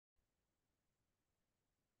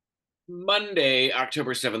Monday,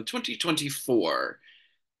 October 7th, 2024.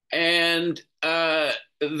 And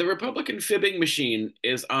the Republican fibbing machine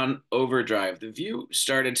is on overdrive. The View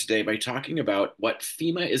started today by talking about what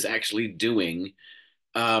FEMA is actually doing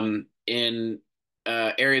in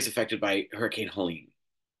areas affected by Hurricane Helene.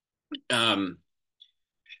 Um,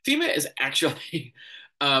 FEMA is actually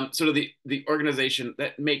sort of the organization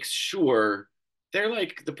that makes sure they're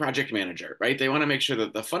like the project manager, right? They want to make sure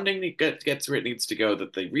that the funding gets where it needs to go,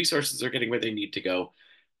 that the resources are getting where they need to go.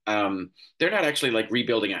 They're not actually like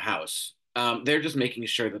rebuilding a house. They're just making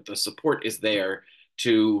sure that the support is there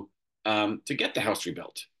to get the house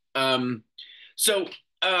rebuilt. Um, so,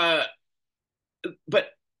 uh, but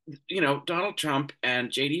Donald Trump and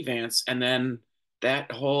JD Vance, and then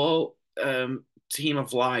that whole team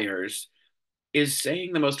of liars is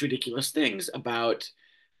saying the most ridiculous things about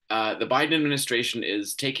the Biden administration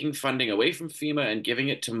is taking funding away from FEMA and giving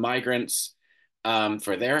it to migrants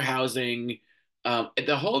for their housing.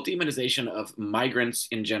 The whole demonization of migrants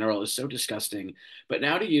in general is so disgusting. But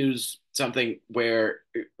now to use something where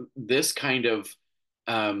this kind of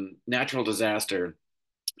natural disaster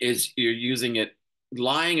is you're using it,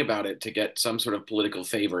 lying about it to get some sort of political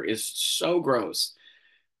favor is so gross.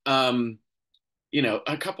 Um,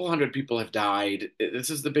 a couple hundred people have died. This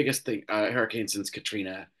is the biggest hurricane since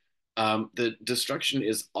Katrina. The destruction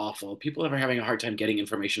is awful. People are having a hard time getting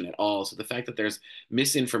information at all. So the fact that there's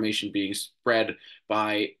misinformation being spread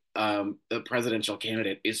by the presidential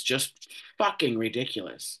candidate is just fucking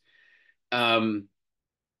ridiculous. Um,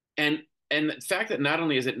 and and the fact that not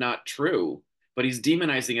only is it not true, but he's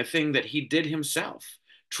demonizing a thing that he did himself.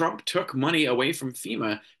 Trump took money away from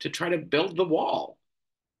FEMA to try to build the wall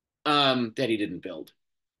that he didn't build.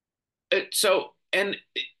 And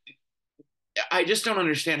I just don't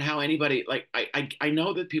understand how anybody like I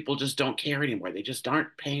know that people just don't care anymore. They just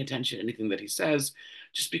aren't paying attention to anything that he says,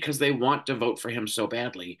 just because they want to vote for him so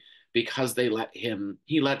badly because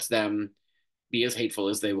he lets them be as hateful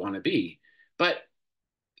as they want to be. But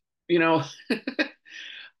you know,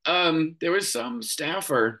 there was some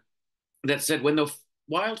staffer that said when the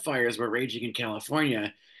wildfires were raging in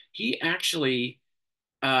California, he actually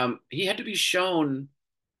he had to be shown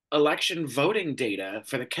election voting data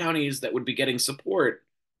for the counties that would be getting support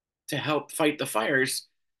to help fight the fires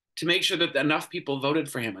to make sure that enough people voted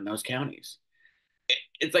for him in those counties.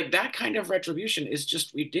 It's like that kind of retribution is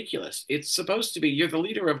just ridiculous. It's supposed to be you're the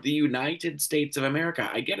leader of the United States of America.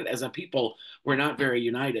 I get it. As a people, we're not very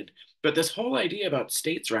united. But this whole idea about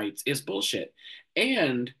states' rights is bullshit.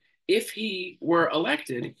 And if he were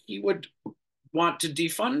elected, he would want to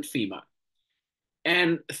defund FEMA.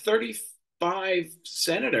 And 35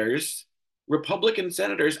 senators, Republican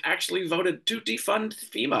senators, actually voted to defund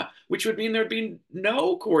FEMA, which would mean there'd be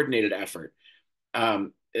no coordinated effort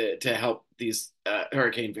to help these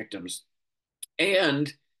hurricane victims.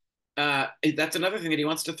 And that's another thing that he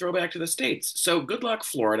wants to throw back to the states. So good luck,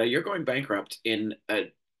 Florida. You're going bankrupt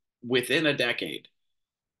within a decade.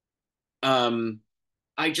 Um,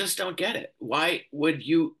 I just don't get it. Why would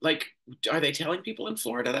you like? Are they telling people in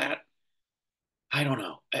Florida that? I don't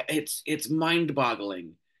know. It's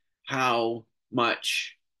mind-boggling how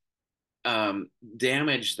much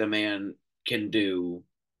damage the man can do,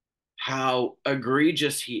 how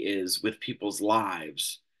egregious he is with people's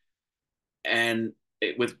lives, and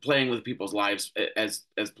with playing with people's lives as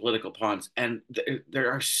political pawns. And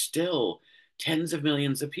there are still tens of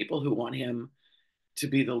millions of people who want him to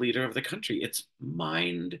be the leader of the country. It's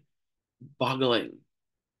mind-boggling.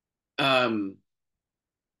 Um,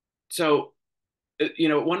 so at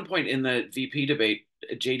one point in the VP debate,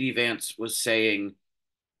 JD Vance was saying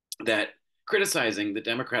that criticizing the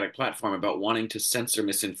Democratic platform about wanting to censor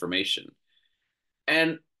misinformation,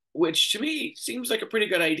 and which to me seems like a pretty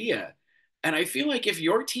good idea. And I feel like if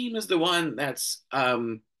your team is the one that's uh,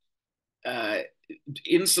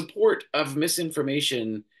 in support of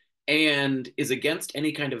misinformation and is against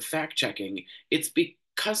any kind of fact checking, it's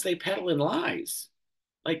because they peddle in lies.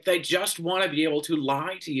 Like they just want to be able to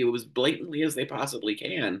lie to you as blatantly as they possibly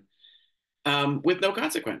can, with no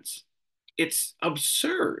consequence. It's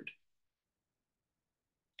absurd.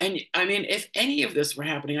 And I mean, if any of this were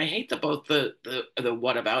happening, I hate the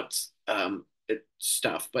whatabouts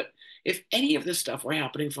stuff, but if any of this stuff were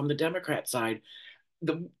happening from the Democrat side,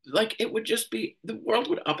 the like it would just be the world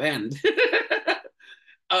would upend.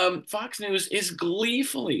 Fox News is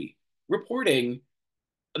gleefully reporting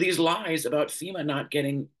these lies about FEMA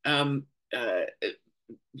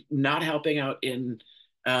not helping out in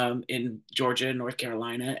Georgia and North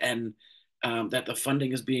Carolina, and that the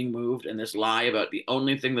funding is being moved, and this lie about the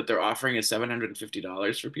only thing that they're offering is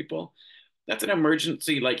 $750 for people. That's an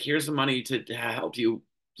emergency. Like, here's the money to help you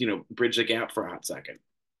bridge the gap for a hot second.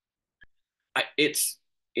 It's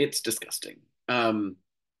disgusting. Um,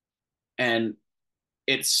 and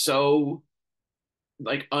it's so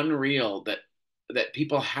like unreal that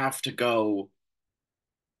people have to go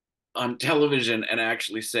on television and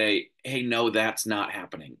actually say, "Hey, no, that's not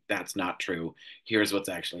happening. That's not true. Here's what's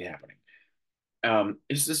actually happening."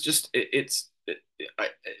 This is just it's I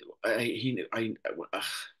ugh,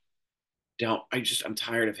 don't I just I'm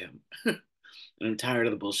tired of him and I'm tired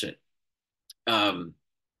of the bullshit um,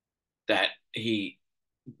 that he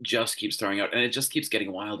just keeps throwing out, and it just keeps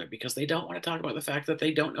getting wilder because they don't want to talk about the fact that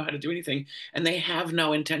they don't know how to do anything and they have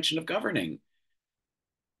no intention of governing.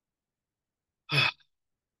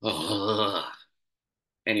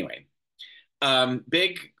 Anyway,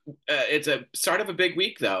 big. It's a start of a big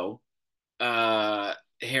week though. uh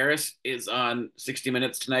Harris is on 60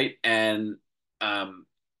 Minutes tonight, and um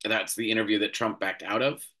that's the interview that Trump backed out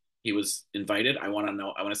of. He was invited. I want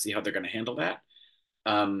to see how they're going to handle that.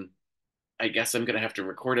 um I guess I'm going to have to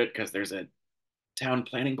record it because there's a town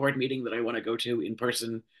planning board meeting that I want to go to in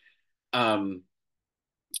person. um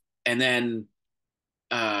and then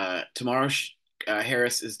tomorrow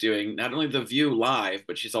Harris is doing not only The View live,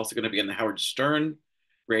 but she's also going to be on the Howard Stern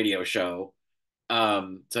radio show.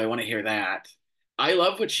 So I want to hear that. I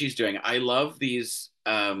love what she's doing. I love these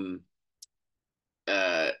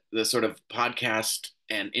the sort of podcast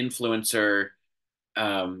and influencer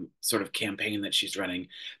sort of campaign that she's running,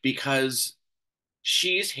 because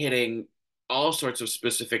she's hitting all sorts of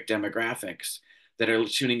specific demographics that are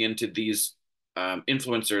tuning into these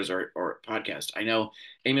influencers or podcasts. I know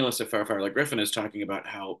Amy Lissa Farfar Griffin is talking about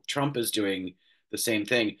how Trump is doing the same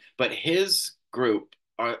thing, but his group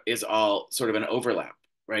is all sort of an overlap,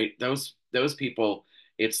 right? Those people,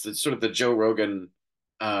 it's sort of the Joe Rogan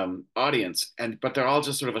audience, and but they're all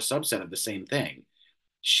just sort of a subset of the same thing.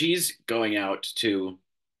 She's going out to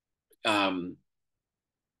um,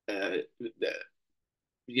 uh,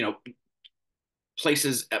 you know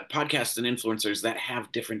places, podcasts and influencers that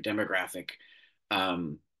have different demographic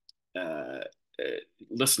um, uh,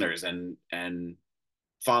 listeners and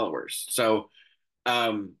followers. So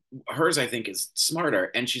hers, I think, is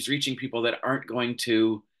smarter, and she's reaching people that aren't going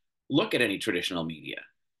to look at any traditional media,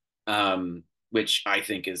 which I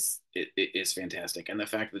think is fantastic. And the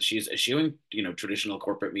fact that she's eschewing, traditional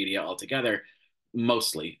corporate media altogether,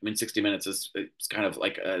 mostly. I mean, 60 Minutes is it's kind of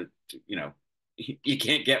like a, you know, you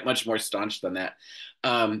can't get much more staunch than that.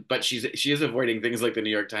 But she is avoiding things like the New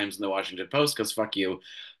York Times and the Washington Post because fuck you.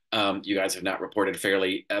 You guys have not reported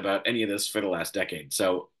fairly about any of this for the last decade.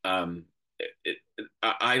 So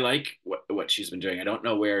I like what she's been doing. I don't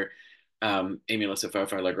know where Amy Alyssa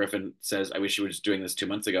Farfar Griffin says, I wish she was doing this 2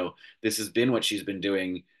 months ago. This has been what she's been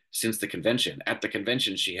doing since the convention. At the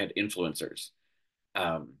convention, she had influencers.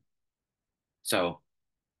 Um, so,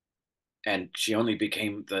 and she only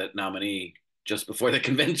became the nominee just before the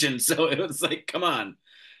convention. So it was like, come on.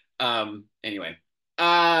 Anyway,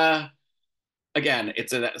 uh, again,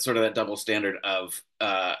 it's a sort of that double standard of,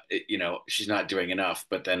 she's not doing enough,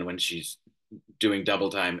 but then when she's doing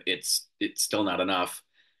double time, it's still not enough.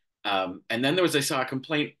 And then I saw a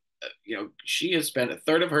complaint. She has spent a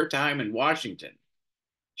third of her time in Washington.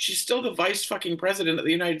 She's still the vice fucking president of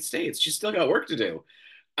the United States. She's still got work to do.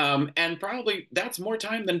 And probably that's more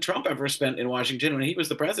time than Trump ever spent in Washington when he was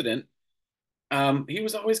the president. He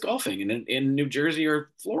was always golfing in New Jersey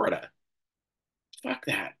or Florida. Fuck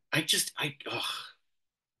that.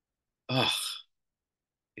 Ugh,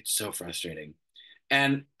 it's so frustrating.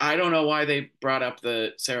 And I don't know why they brought up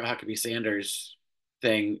the Sarah Huckabee Sanders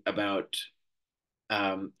thing about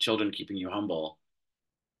children keeping you humble.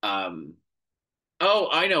 Um, oh,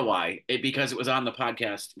 I know why. Because it was on the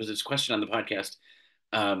podcast. It was this question on the podcast.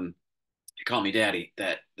 Um, Call Me Daddy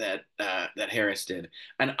that Harris did,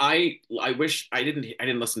 and I wish I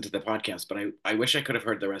didn't listen to the podcast, but I wish I could have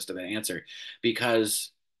heard the rest of that answer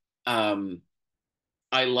because um,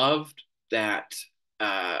 I loved that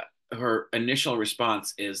her initial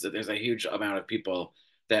response is that there's a huge amount of people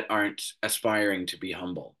that aren't aspiring to be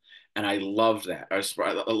humble. And I love that.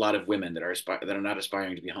 A lot of women that are not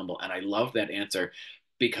aspiring to be humble. And I love that answer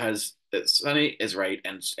because Sunny is right.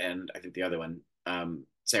 And I think the other one,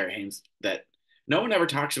 Sarah Haynes, that no one ever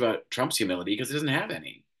talks about Trump's humility because he doesn't have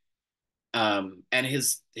any. And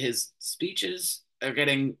his speeches are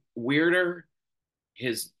getting weirder.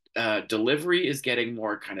 His delivery is getting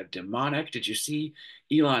more kind of demonic. Did you see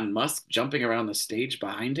Elon Musk jumping around the stage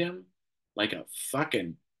behind him like a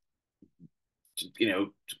fucking, you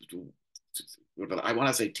know, I want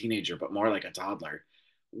to say teenager, but more like a toddler?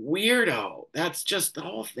 Weirdo. That's just the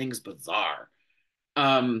whole thing's bizarre.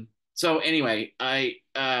 So anyway, I'm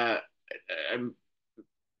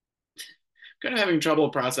kind of having trouble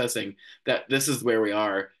processing that this is where we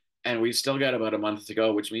are, and we've still got about a month to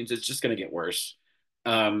go, which means it's just going to get worse.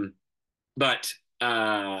 Um, but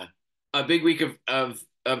a big week of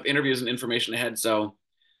interviews and information ahead. So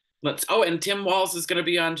let's. Oh, and Tim Walz is going to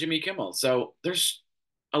be on Jimmy Kimmel. So there's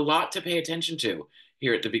a lot to pay attention to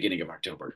here at the beginning of October.